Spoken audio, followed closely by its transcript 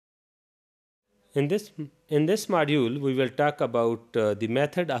In this module, we will talk about the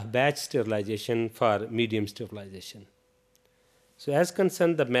method of batch sterilization for medium sterilization. So as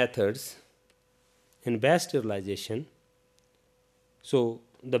concerned the methods in batch sterilization, so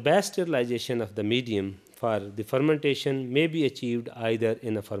the batch sterilization of the medium for the fermentation may be achieved either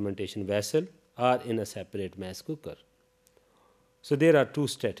in a fermentation vessel or in a separate mass cooker. So there are two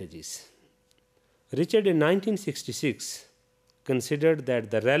strategies. Richard in 1966 considered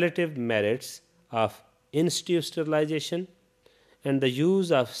that the relative merits of in situ sterilization and the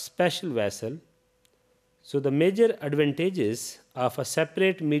use of special vessel. So the major advantages of a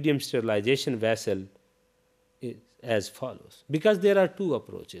separate medium sterilization vessel is as follows, because there are two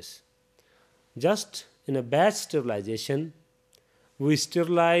approaches. Just in a batch sterilization, we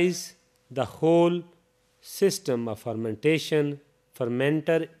sterilize the whole system of fermentation,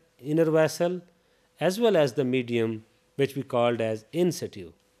 fermenter inner vessel, as well as the medium which we called as in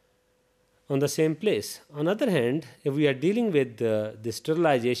situ on the same place. On the other hand, if we are dealing with the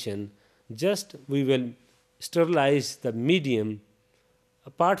sterilization, just we will sterilize the medium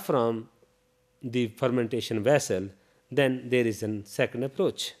apart from the fermentation vessel, then there is a second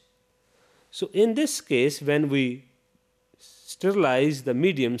approach. So in this case, when we sterilize the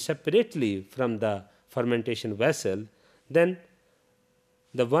medium separately from the fermentation vessel, then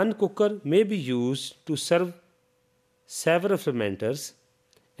the one cooker may be used to serve several fermenters,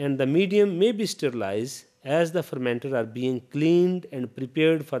 and the medium may be sterilized as the fermenters are being cleaned and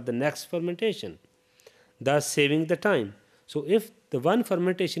prepared for the next fermentation, thus saving the time. So if the one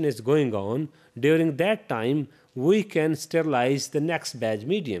fermentation is going on, during that time we can sterilize the next batch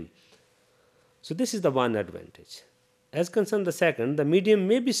medium. So this is the one advantage. As concerned the second, the medium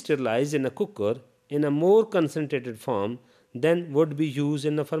may be sterilized in a cooker in a more concentrated form than would be used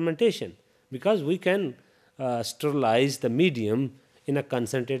in a fermentation, because we can sterilize the medium in a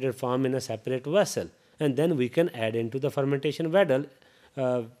concentrated form in a separate vessel, and then we can add into the fermentation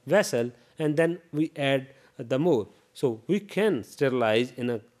vessel, and then we add the more. So we can sterilize in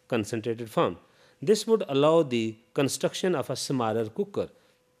a concentrated form. This would allow the construction of a smaller cooker.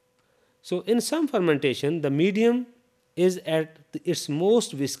 So in some fermentation, the medium is at its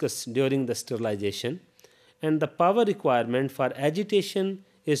most viscous during the sterilization, and the power requirement for agitation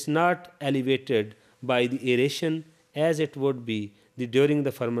is not elevated by the aeration as it would be during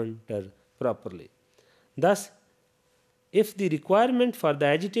the fermenter properly. Thus, if the requirement for the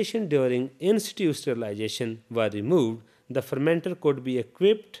agitation during in situ sterilization were removed, the fermenter could be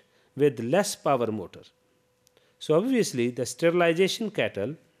equipped with less power motor. So obviously the sterilization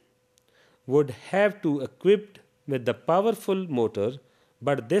kettle would have to equipped with the powerful motor,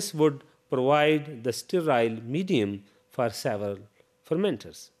 but this would provide the sterile medium for several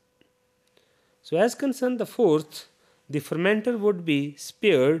fermenters. So as concerned the fourth, the fermenter would be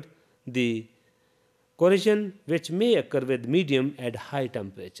spared the corrosion which may occur with medium at high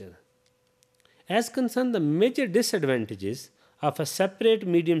temperature. As concerned the major disadvantages of a separate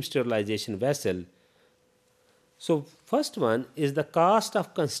medium sterilization vessel, so first one is the cost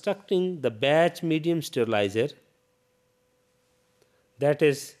of constructing the batch medium sterilizer, that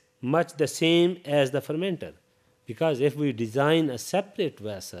is much the same as the fermenter, because if we design a separate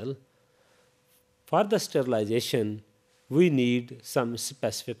vessel for the sterilization, we need some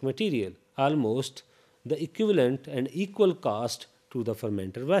specific material, almost the equivalent and equal cost to the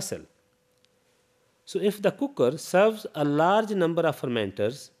fermenter vessel. So if the cooker serves a large number of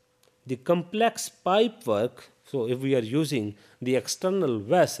fermenters, the complex pipe work, so if we are using the external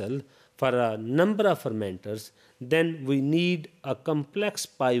vessel for a number of fermenters, then we need a complex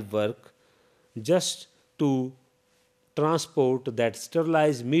pipe work just to transport that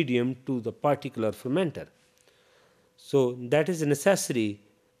sterilized medium to the particular fermenter. So that is necessary,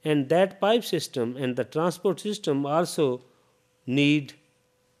 and that pipe system and the transport system also need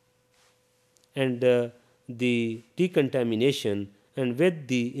and the decontamination, and with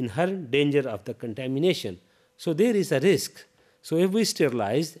the inherent danger of the contamination. So there is a risk. So if we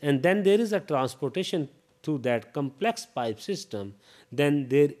sterilize and then there is a transportation through that complex pipe system, then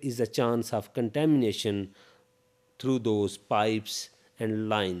there is a chance of contamination through those pipes and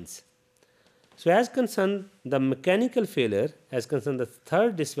lines. So as concerned the mechanical failure, as concerned the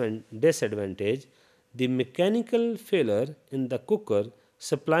third disadvantage, the mechanical failure in the cooker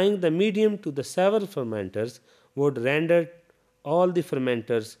supplying the medium to the several fermenters would render all the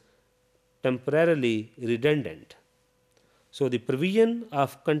fermenters temporarily redundant. So the provision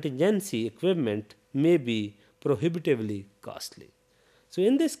of contingency equipment may be prohibitively costly. So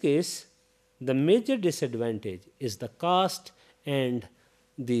in this case, the major disadvantage is the cost and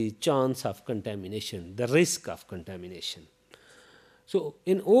the chance of contamination, the risk of contamination. So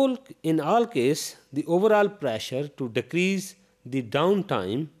in all case, the overall pressure to decrease the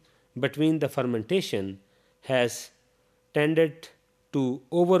downtime between the fermentation has tended to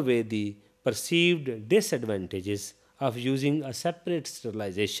overweigh the perceived disadvantages of using a separate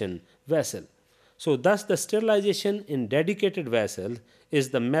sterilization vessel. So thus the sterilization in dedicated vessel is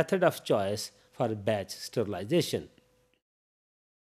the method of choice for batch sterilization.